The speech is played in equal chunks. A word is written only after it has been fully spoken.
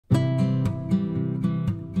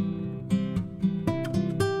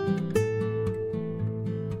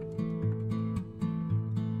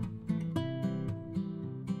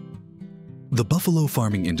The buffalo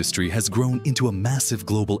farming industry has grown into a massive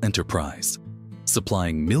global enterprise,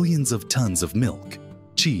 supplying millions of tons of milk,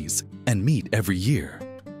 cheese, and meat every year.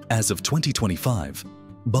 As of 2025,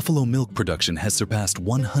 buffalo milk production has surpassed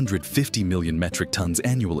 150 million metric tons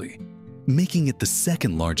annually, making it the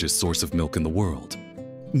second largest source of milk in the world.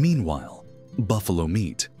 Meanwhile, buffalo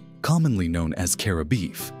meat, commonly known as Cara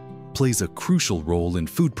beef, plays a crucial role in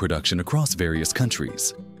food production across various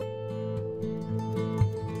countries.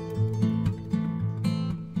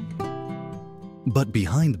 But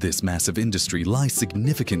behind this massive industry lie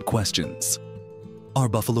significant questions. Are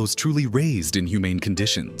buffaloes truly raised in humane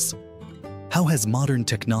conditions? How has modern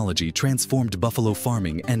technology transformed buffalo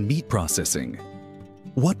farming and meat processing?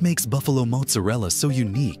 What makes buffalo mozzarella so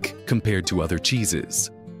unique compared to other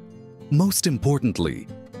cheeses? Most importantly,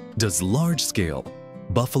 does large-scale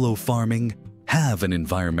buffalo farming have an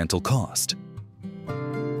environmental cost?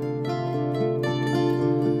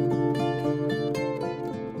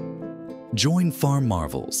 Join Farm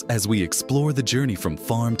Marvels as we explore the journey from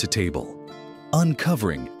farm to table,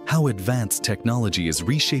 uncovering how advanced technology is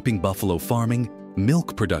reshaping buffalo farming,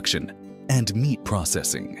 milk production, and meat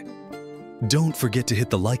processing. Don't forget to hit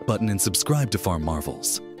the like button and subscribe to Farm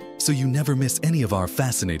Marvels so you never miss any of our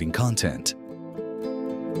fascinating content.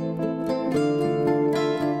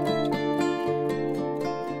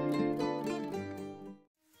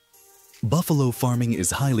 Buffalo farming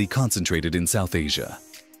is highly concentrated in South Asia,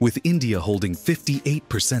 with India holding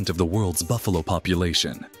 58% of the world's buffalo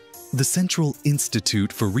population. The Central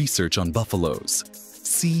Institute for Research on Buffaloes,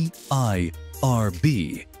 CIRB,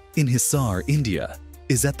 in Hisar, India,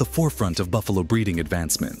 is at the forefront of buffalo breeding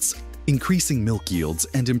advancements, increasing milk yields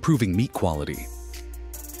and improving meat quality.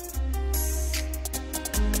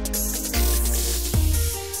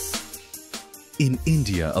 In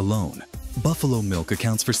India alone, buffalo milk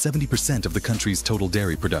accounts for 70% of the country's total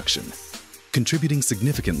dairy production, contributing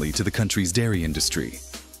significantly to the country's dairy industry.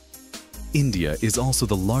 India is also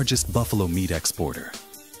the largest buffalo meat exporter,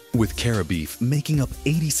 with Cara beef making up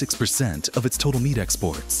 86% of its total meat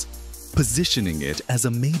exports, positioning it as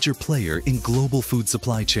a major player in global food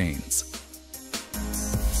supply chains.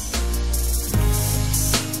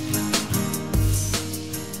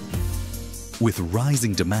 With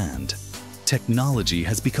rising demand, technology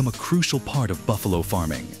has become a crucial part of buffalo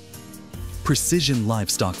farming. Precision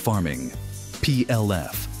livestock farming,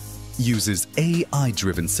 PLF, uses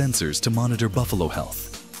AI-driven sensors to monitor buffalo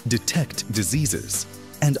health, detect diseases,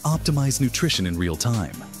 and optimize nutrition in real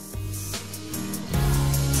time.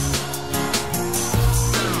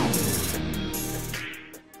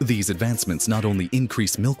 These advancements not only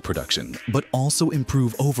increase milk production, but also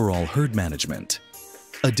improve overall herd management.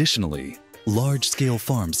 Additionally, large-scale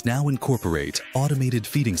farms now incorporate automated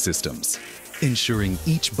feeding systems, ensuring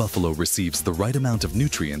each buffalo receives the right amount of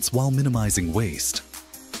nutrients while minimizing waste.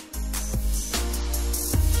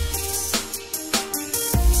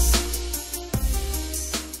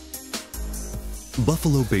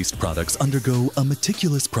 Buffalo-based products undergo a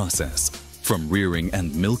meticulous process, from rearing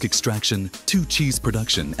and milk extraction to cheese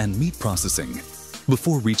production and meat processing,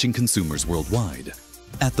 before reaching consumers worldwide.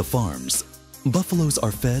 At the farms, buffaloes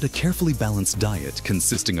are fed a carefully balanced diet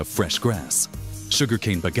consisting of fresh grass,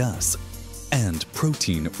 sugarcane bagasse, and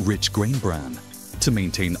protein-rich grain bran to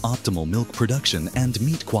maintain optimal milk production and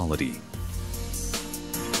meat quality.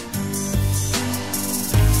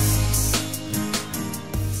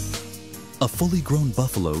 A fully grown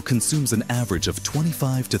buffalo consumes an average of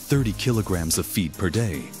 25 to 30 kilograms of feed per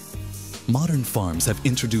day. Modern farms have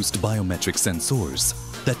introduced biometric sensors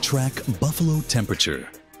that track buffalo temperature,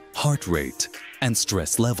 heart rate, and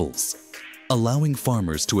stress levels, allowing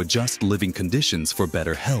farmers to adjust living conditions for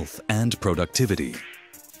better health and productivity.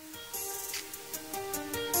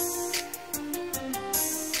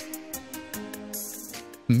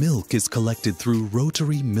 Milk is collected through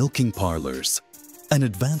rotary milking parlors, an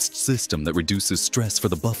advanced system that reduces stress for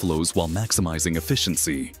the buffaloes while maximizing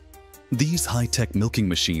efficiency. These high-tech milking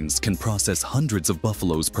machines can process hundreds of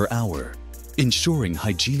buffaloes per hour, ensuring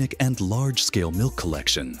hygienic and large-scale milk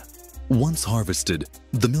collection. Once harvested,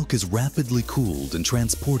 the milk is rapidly cooled and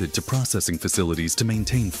transported to processing facilities to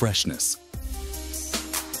maintain freshness.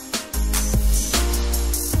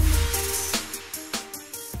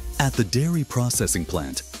 At the dairy processing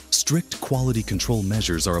plant, strict quality control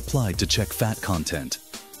measures are applied to check fat content,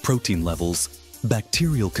 protein levels,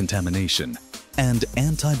 bacterial contamination, and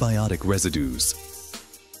antibiotic residues.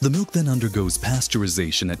 The milk then undergoes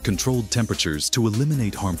pasteurization at controlled temperatures to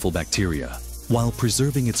eliminate harmful bacteria, while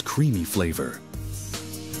preserving its creamy flavor.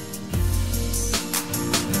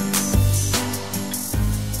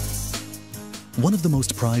 One of the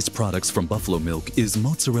most prized products from buffalo milk is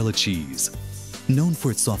mozzarella cheese, known for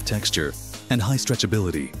its soft texture and high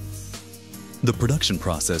stretchability. The production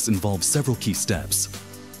process involves several key steps: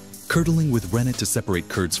 curdling with rennet to separate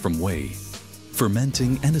curds from whey,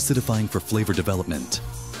 fermenting and acidifying for flavor development,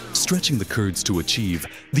 stretching the curds to achieve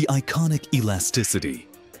the iconic elasticity.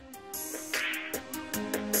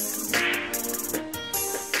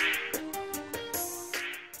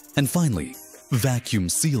 And finally, vacuum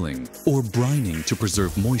sealing or brining to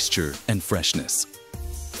preserve moisture and freshness.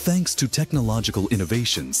 Thanks to technological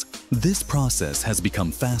innovations, this process has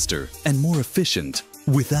become faster and more efficient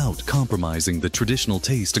without compromising the traditional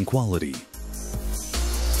taste and quality.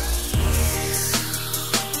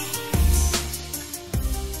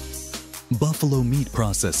 Buffalo meat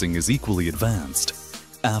processing is equally advanced.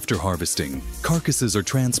 After harvesting, carcasses are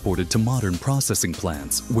transported to modern processing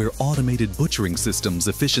plants where automated butchering systems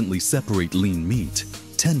efficiently separate lean meat,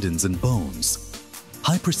 tendons, and bones.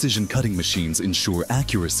 High-precision cutting machines ensure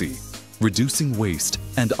accuracy, reducing waste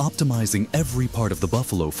and optimizing every part of the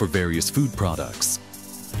buffalo for various food products.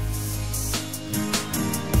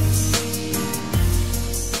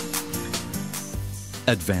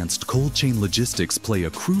 Advanced cold chain logistics play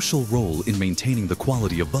a crucial role in maintaining the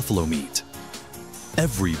quality of buffalo meat.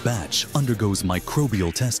 Every batch undergoes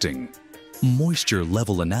microbial testing, moisture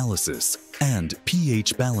level analysis, and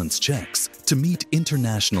pH balance checks to meet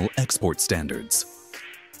international export standards.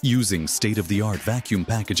 Using state-of-the-art vacuum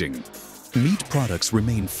packaging, meat products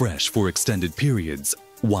remain fresh for extended periods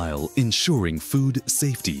while ensuring food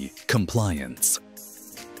safety compliance.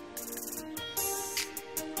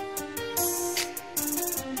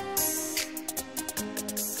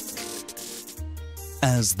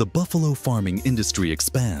 As the buffalo farming industry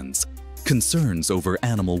expands, concerns over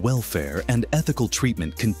animal welfare and ethical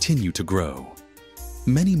treatment continue to grow.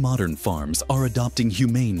 Many modern farms are adopting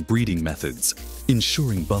humane breeding methods,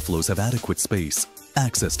 ensuring buffaloes have adequate space,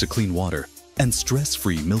 access to clean water, and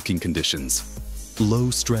stress-free milking conditions.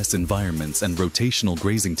 Low-stress environments and rotational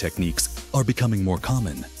grazing techniques are becoming more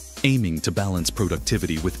common, aiming to balance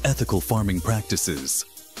productivity with ethical farming practices.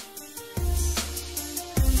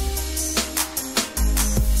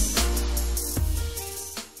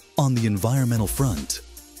 On the environmental front,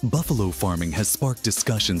 buffalo farming has sparked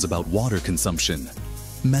discussions about water consumption,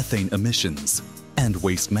 methane emissions, and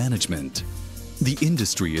waste management. The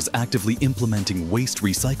industry is actively implementing waste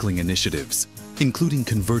recycling initiatives, including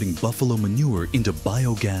converting buffalo manure into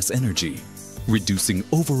biogas energy, reducing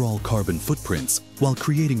overall carbon footprints while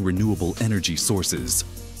creating renewable energy sources.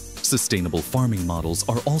 Sustainable farming models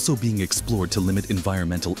are also being explored to limit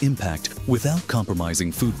environmental impact without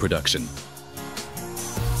compromising food production.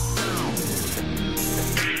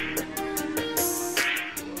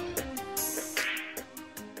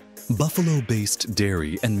 Buffalo-based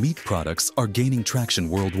dairy and meat products are gaining traction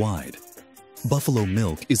worldwide. Buffalo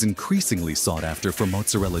milk is increasingly sought after for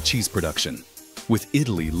mozzarella cheese production, with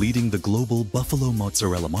Italy leading the global buffalo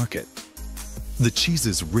mozzarella market. The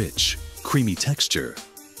cheese's rich, creamy texture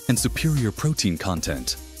and superior protein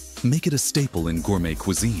content make it a staple in gourmet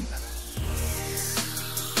cuisine.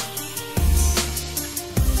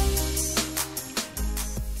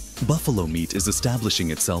 Buffalo meat is establishing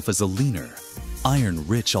itself as a leaner,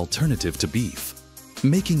 iron-rich alternative to beef,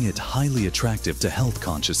 making it highly attractive to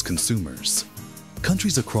health-conscious consumers.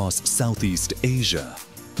 Countries across Southeast Asia,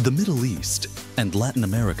 the Middle East, and Latin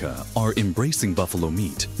America are embracing buffalo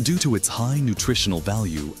meat due to its high nutritional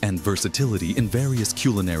value and versatility in various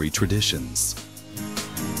culinary traditions.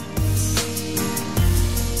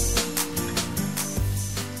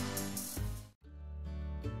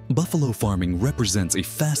 Buffalo farming represents a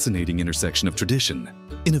fascinating intersection of tradition,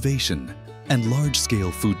 innovation, and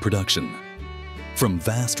large-scale food production. From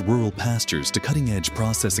vast rural pastures to cutting-edge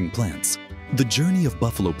processing plants, the journey of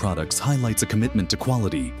buffalo products highlights a commitment to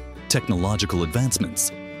quality, technological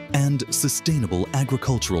advancements, and sustainable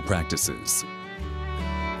agricultural practices.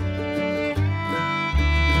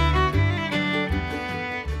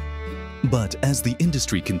 But as the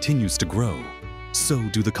industry continues to grow, so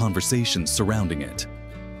do the conversations surrounding it.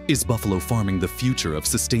 Is buffalo farming the future of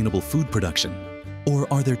sustainable food production? Or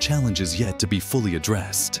are there challenges yet to be fully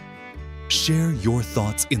addressed? Share your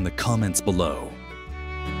thoughts in the comments below.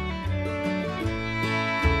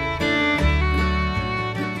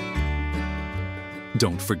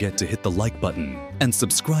 Don't forget to hit the like button and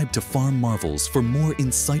subscribe to Farm Marvels for more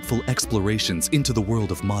insightful explorations into the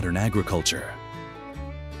world of modern agriculture.